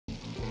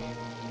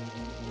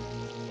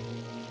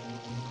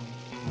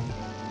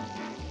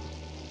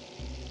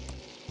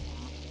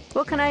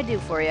What can I do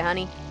for you,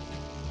 honey?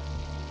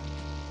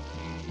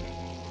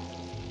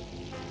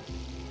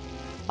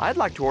 I'd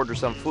like to order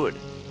some food.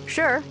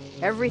 Sure.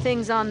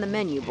 Everything's on the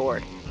menu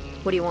board.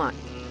 What do you want?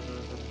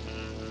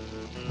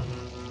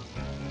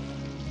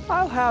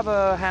 I'll have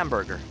a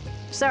hamburger.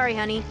 Sorry,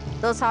 honey.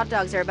 Those hot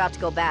dogs are about to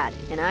go bad,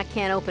 and I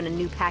can't open a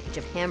new package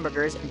of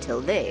hamburgers until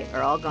they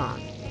are all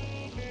gone.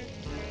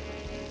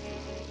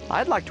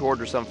 I'd like to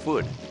order some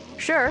food.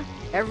 Sure.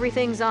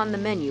 Everything's on the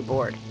menu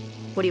board.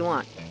 What do you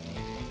want?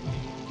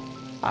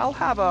 I'll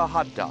have a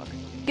hot dog.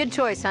 Good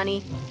choice,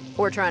 honey.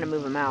 We're trying to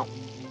move them out.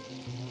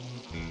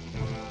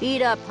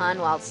 Eat up, hun,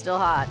 while it's still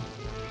hot.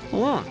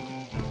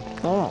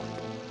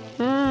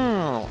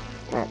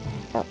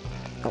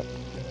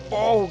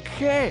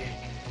 Okay.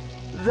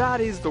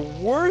 That is the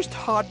worst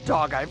hot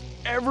dog I've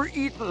ever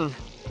eaten.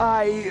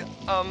 Gotta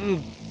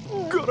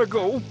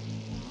go.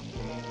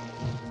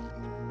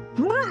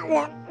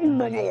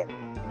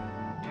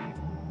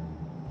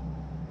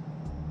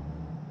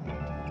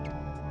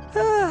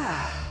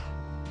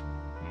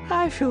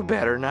 I feel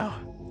better now.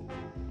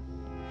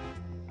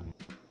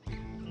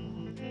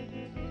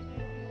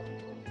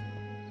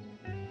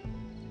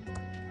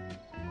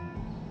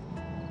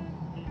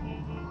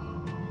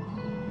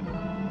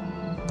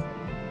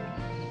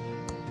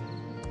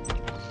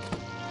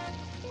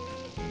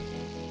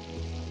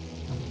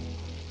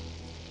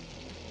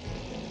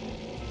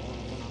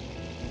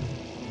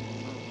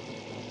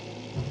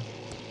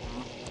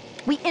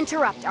 We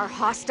interrupt our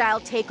hostile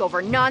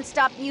takeover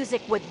non-stop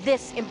music with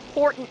this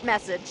important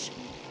message.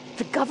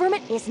 The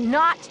government is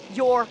not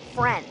your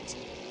friend.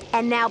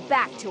 And now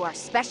back to our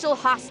special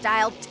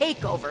hostile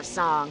takeover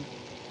song.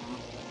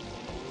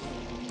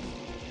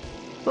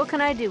 What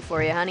can I do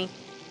for you, honey?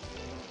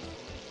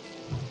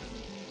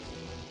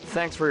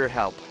 Thanks for your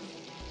help.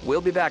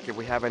 We'll be back if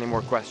we have any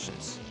more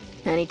questions.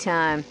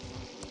 Anytime.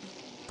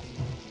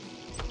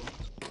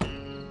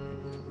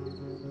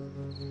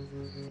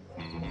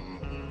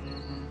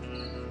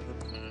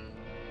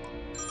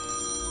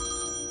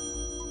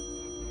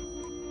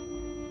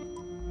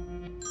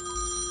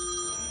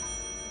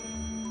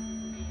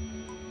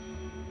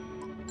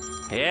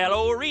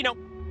 Hello, Reno.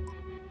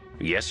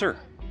 Yes, sir.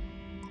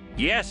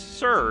 Yes,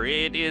 sir.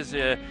 It is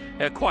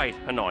quite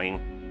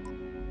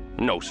annoying.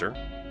 No, sir.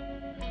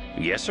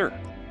 Yes, sir.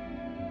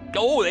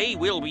 Oh, they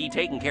will be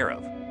taken care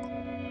of.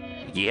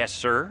 Yes,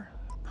 sir.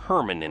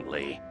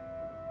 Permanently.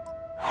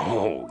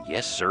 Oh,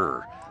 yes,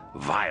 sir.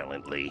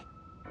 Violently.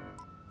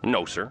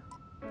 No, sir.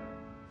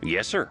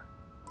 Yes, sir.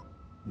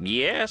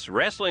 Yes,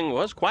 wrestling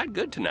was quite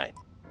good tonight.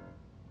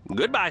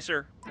 Goodbye,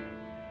 sir.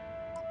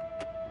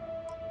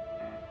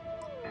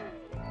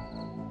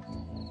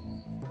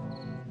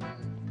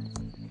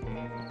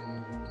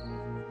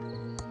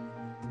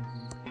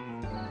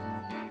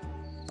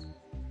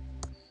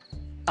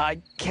 I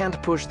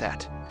can't push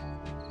that.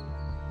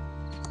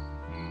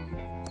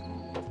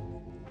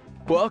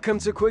 Welcome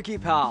to Quickie,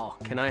 pal.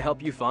 Can I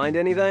help you find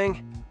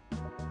anything?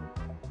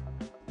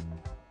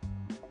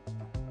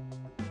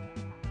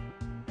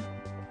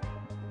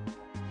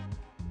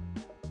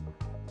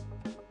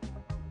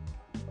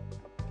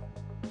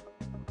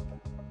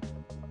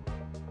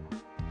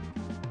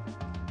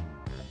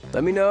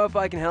 Let me know if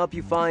I can help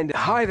you find...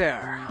 Hi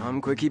there,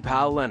 I'm Quickie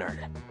Pal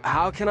Leonard.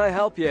 How can I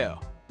help you?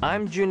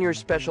 I'm Junior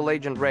Special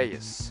Agent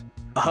Reyes.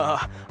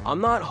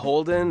 I'm not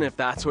Holden, if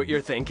that's what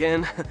you're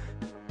thinking.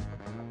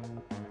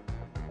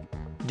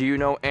 Do you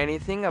know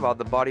anything about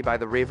the body by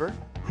the river?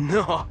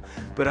 No,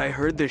 but I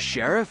heard the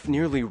sheriff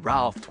nearly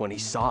ralphed when he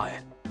saw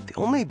it. The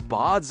only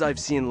bods I've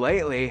seen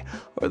lately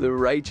are the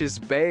righteous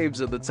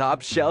babes on the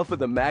top shelf of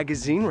the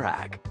magazine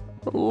rack.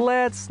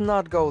 Let's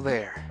not go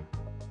there.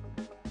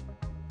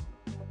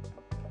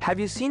 Have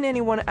you seen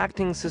anyone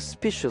acting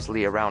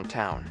suspiciously around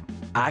town?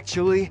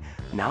 Actually,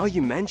 now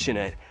you mention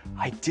it,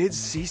 I did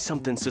see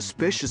something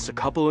suspicious a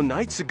couple of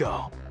nights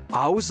ago.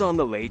 I was on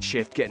the late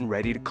shift getting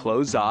ready to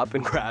close up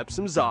and grab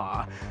some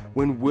za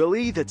when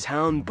Willie the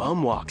town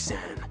bum walks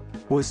in.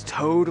 Was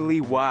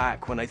totally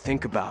whack when I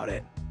think about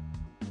it.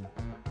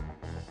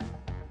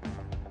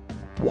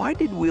 Why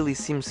did Willie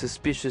seem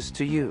suspicious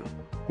to you?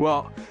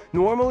 Well,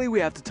 normally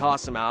we have to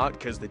toss him out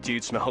because the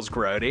dude smells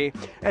grody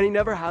and he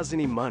never has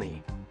any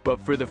money. But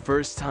for the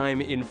first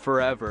time in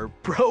forever,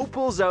 bro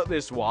pulls out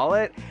this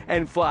wallet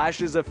and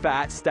flashes a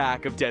fat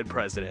stack of dead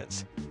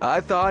presidents.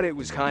 I thought it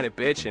was kind of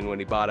bitchin' when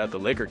he bought out the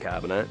liquor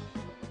cabinet.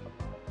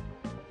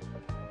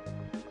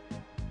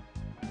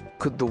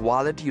 Could the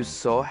wallet you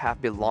saw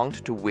have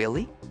belonged to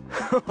Willie?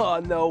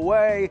 Oh, no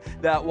way.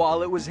 That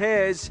wallet was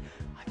his.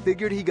 I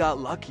figured he got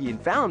lucky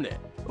and found it.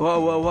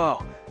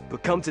 Whoa.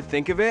 But come to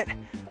think of it,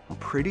 I'm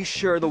pretty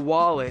sure the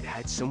wallet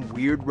had some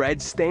weird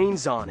red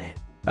stains on it.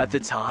 At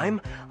the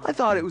time, I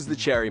thought it was the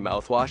cherry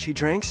mouthwash he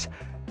drinks,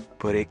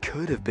 but it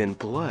could have been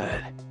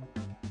blood.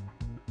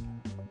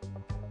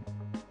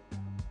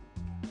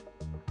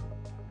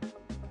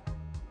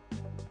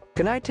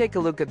 Can I take a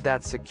look at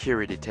that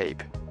security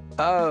tape?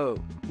 Oh,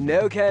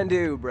 no can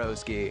do,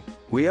 broski.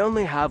 We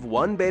only have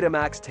one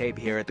Betamax tape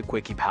here at the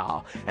Quickie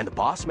Pal, and the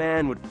boss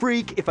man would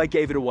freak if I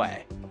gave it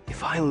away. If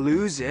If I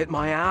lose it,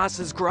 my ass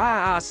is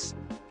grass.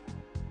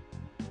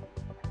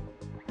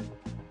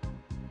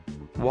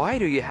 Why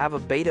do you have a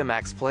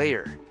Betamax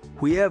player?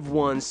 We have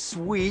one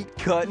sweet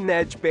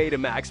cutting-edge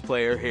Betamax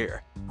player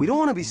here. We don't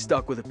want to be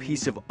stuck with a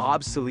piece of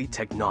obsolete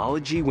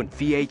technology when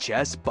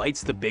VHS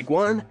bites the big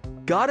one.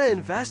 Gotta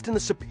invest in the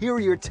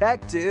superior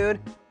tech, dude.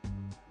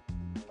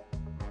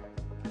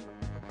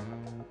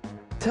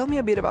 Tell me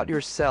a bit about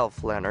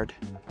yourself, Leonard.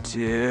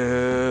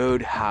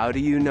 Dude, how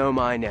do you know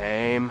my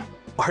name?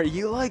 Are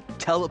you like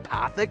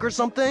telepathic or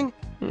something?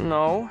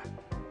 No.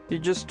 You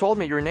just told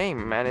me your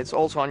name, and it's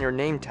also on your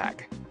name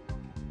tag.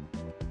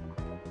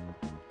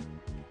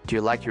 Do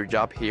you like your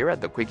job here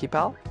at the Quickie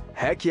Pal?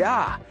 Heck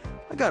yeah.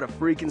 I got a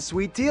freaking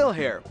sweet deal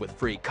here with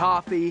free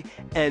coffee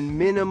and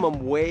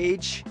minimum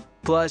wage.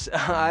 Plus,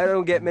 I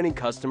don't get many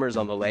customers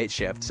on the late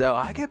shift, so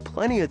I get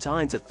plenty of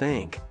time to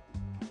think.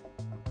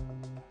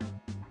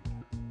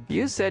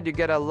 You said you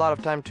get a lot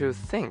of time to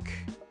think.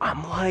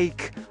 I'm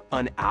like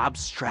an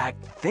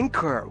abstract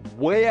thinker,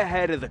 way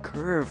ahead of the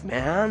curve,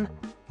 man.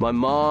 My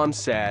mom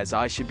says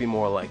I should be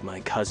more like my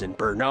cousin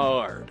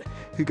Bernard,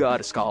 who got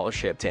a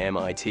scholarship to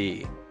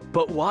MIT.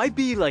 But why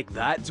be like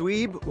that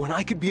dweeb when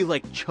I could be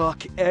like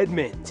Chuck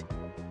Edmund?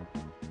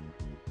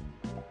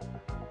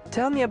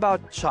 Tell me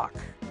about Chuck.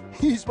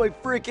 He's my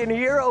freaking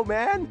hero,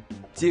 man.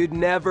 Dude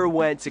never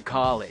went to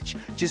college,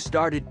 just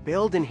started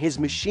building his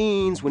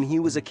machines when he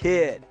was a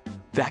kid.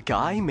 That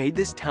guy made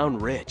this town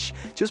rich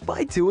just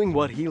by doing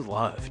what he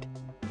loved.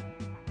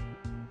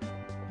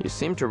 You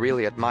seem to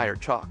really admire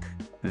Chuck.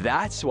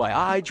 That's why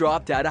I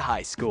dropped out of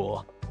high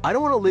school. I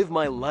don't want to live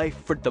my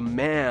life for the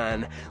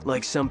man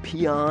like some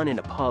peon in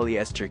a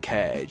polyester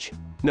cage.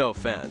 No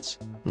offense.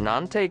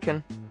 None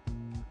taken.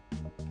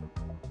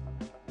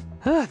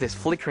 These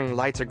flickering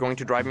lights are going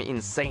to drive me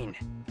insane.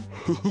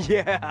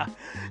 Yeah,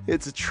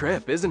 it's a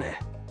trip, isn't it?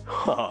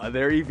 Oh,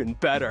 they're even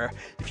better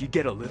if you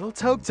get a little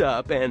toked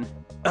up and,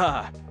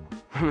 I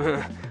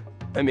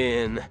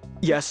mean,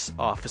 yes,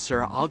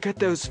 officer, I'll get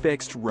those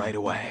fixed right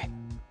away.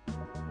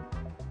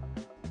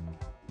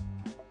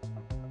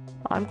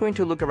 I'm going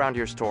to look around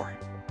your store.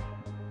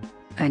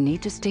 I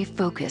need to stay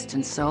focused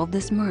and solve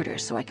this murder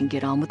so I can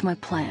get on with my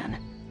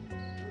plan.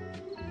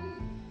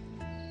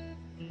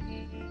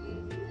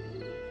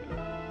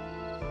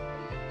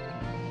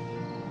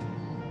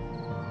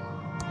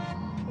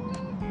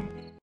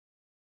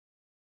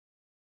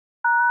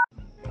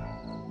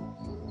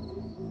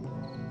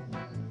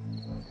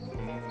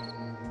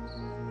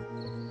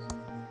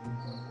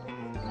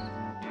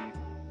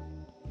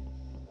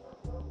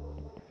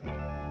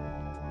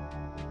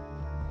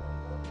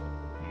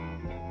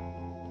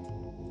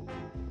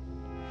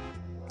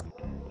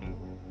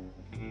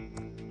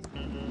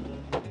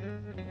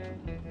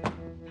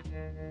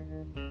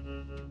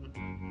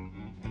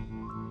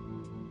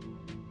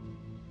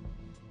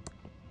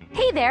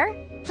 Hey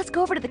there! Let's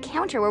go over to the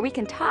counter where we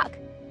can talk.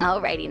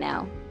 Alrighty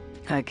now.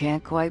 I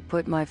can't quite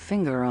put my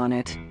finger on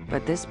it,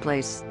 but this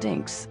place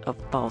stinks of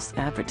false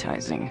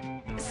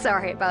advertising.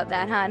 Sorry about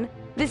that, hon.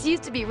 This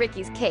used to be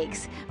Ricky's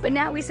Cakes, but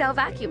now we sell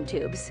vacuum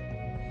tubes.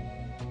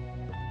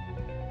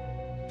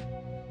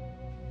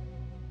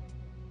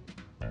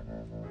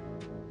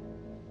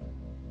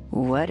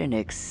 What an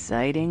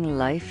exciting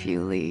life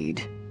you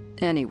lead.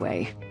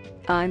 Anyway,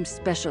 I'm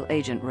Special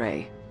Agent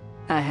Rey.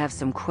 I have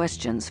some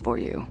questions for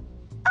you.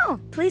 Oh,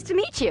 pleased to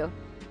meet you.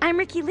 I'm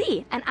Ricki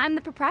Lee, and I'm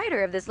the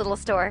proprietor of this little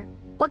store.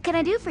 What can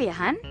I do for you,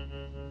 hun?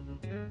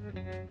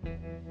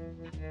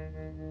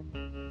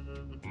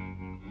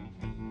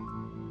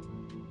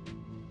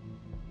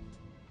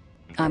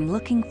 I'm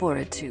looking for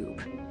a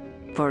tube.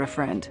 For a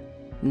friend,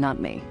 not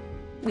me.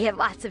 We have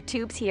lots of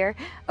tubes here,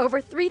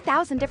 over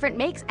 3,000 different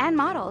makes and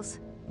models.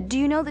 Do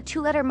you know the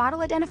 2-letter model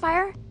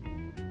identifier?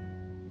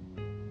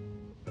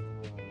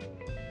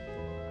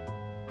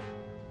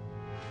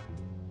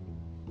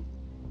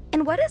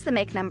 And what is the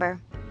make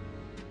number?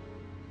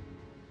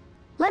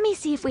 Let me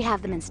see if we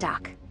have them in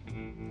stock.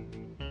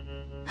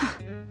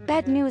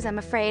 Bad news, I'm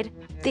afraid.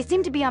 They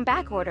seem to be on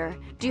back order.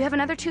 Do you have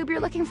another tube you're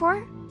looking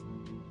for?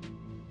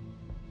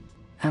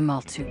 I'm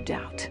all tubed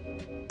out.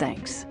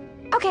 Thanks.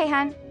 Okay,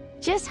 hon.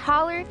 Just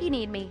holler if you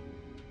need me.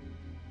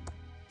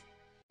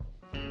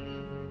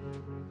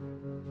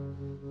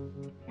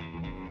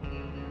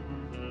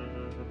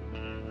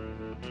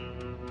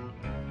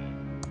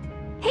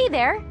 Hey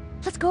there!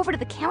 Let's go over to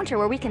the counter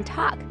where we can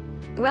talk.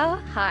 Well,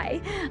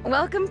 hi.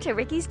 Welcome to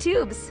Ricky's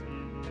Tubes.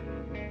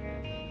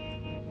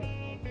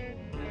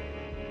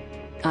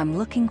 I'm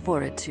looking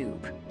for a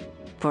tube.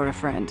 For a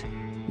friend,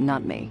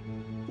 not me.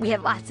 We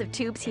have lots of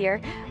tubes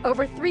here,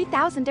 over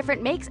 3,000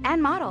 different makes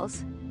and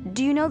models.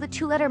 Do you know the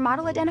 2-letter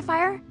model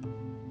identifier?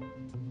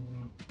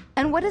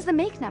 And what is the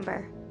make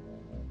number?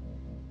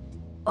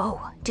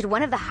 Oh, did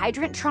one of the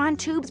Hydrantron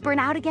tubes burn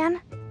out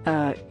again?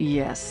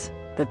 Yes.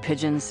 The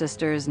Pigeon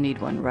sisters need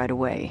one right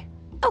away.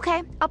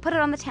 Okay, I'll put it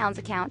on the town's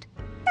account.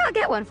 I'll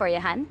get one for you,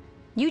 hun.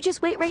 You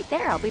just wait right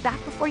there. I'll be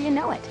back before you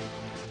know it.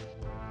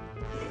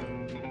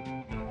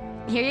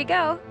 Here you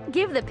go.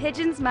 Give the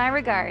pigeons my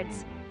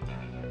regards.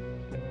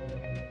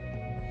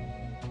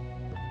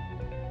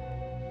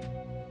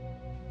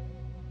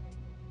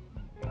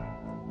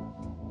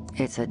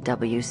 It's a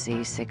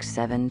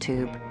WC67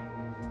 tube.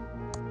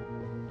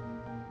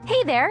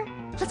 Hey there!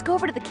 Let's go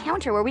over to the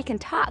counter where we can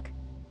talk.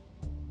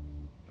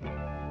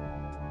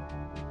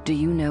 Do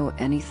you know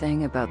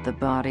anything about the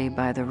body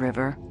by the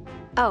river?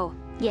 Oh,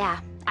 yeah,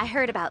 I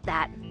heard about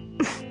that.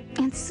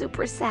 It's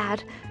super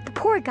sad. The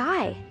poor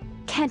guy.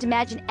 Can't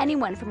imagine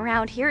anyone from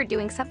around here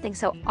doing something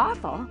so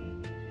awful.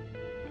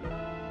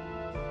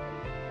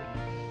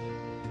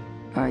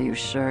 Are you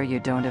sure you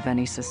don't have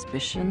any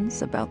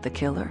suspicions about the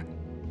killer?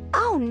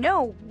 Oh,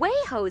 no way,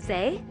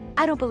 Jose!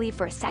 I don't believe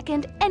for a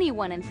second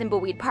anyone in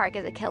Thimbleweed Park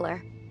is a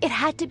killer. It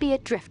had to be a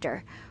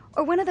drifter,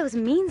 or one of those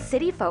mean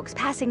city folks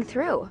passing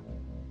through.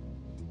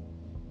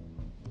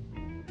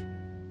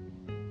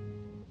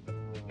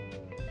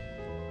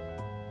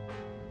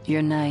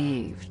 You're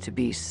naive to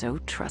be so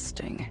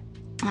trusting.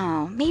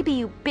 Oh, maybe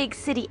you big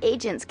city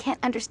agents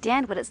can't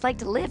understand what it's like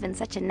to live in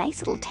such a nice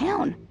little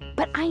town.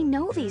 But I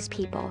know these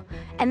people,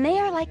 and they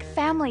are like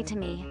family to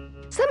me.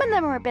 Some of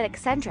them are a bit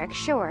eccentric,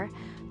 sure,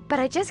 but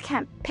I just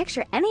can't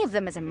picture any of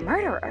them as a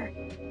murderer.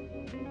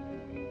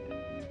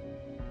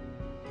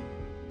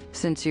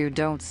 Since you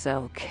don't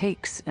sell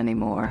cakes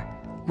anymore,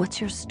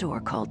 what's your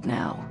store called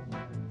now?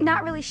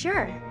 Not really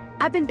sure.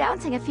 I've been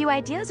bouncing a few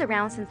ideas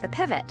around since the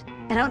pivot.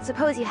 I don't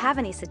suppose you have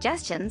any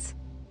suggestions.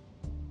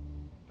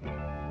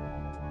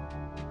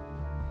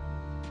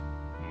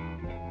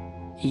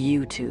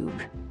 YouTube.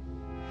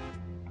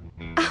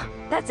 Oh,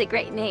 that's a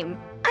great name.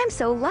 I'm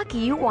so lucky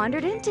you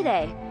wandered in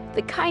today.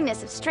 The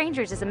kindness of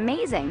strangers is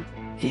amazing.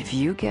 If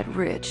you get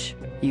rich,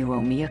 you owe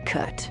me a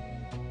cut.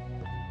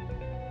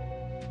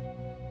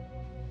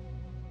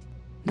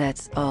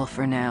 That's all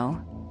for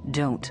now.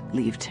 Don't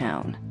leave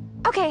town.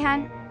 Okay,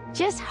 hon.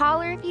 Just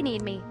holler if you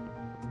need me.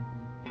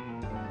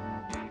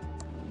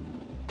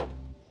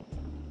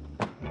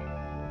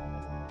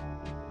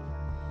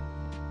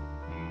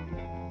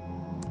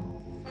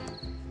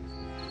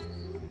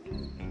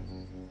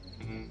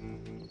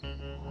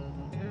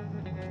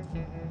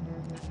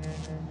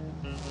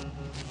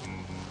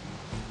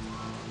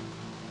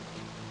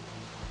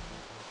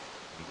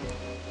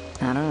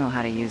 I don't know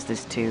how to use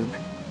this tube.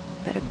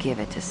 Better give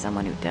it to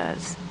someone who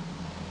does.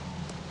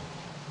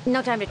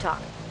 No time to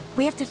talk.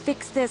 We have to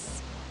fix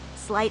this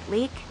slight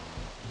leak.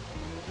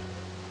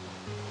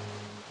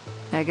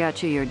 I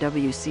got you your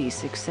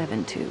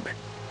WC67 tube.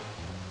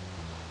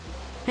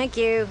 Thank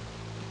you.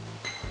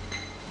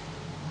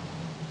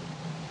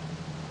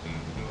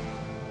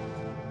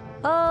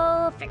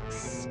 All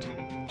fixed.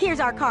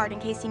 Here's our card in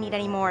case you need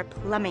any more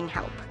plumbing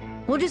help.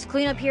 We'll just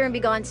clean up here and be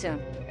gone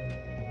soon.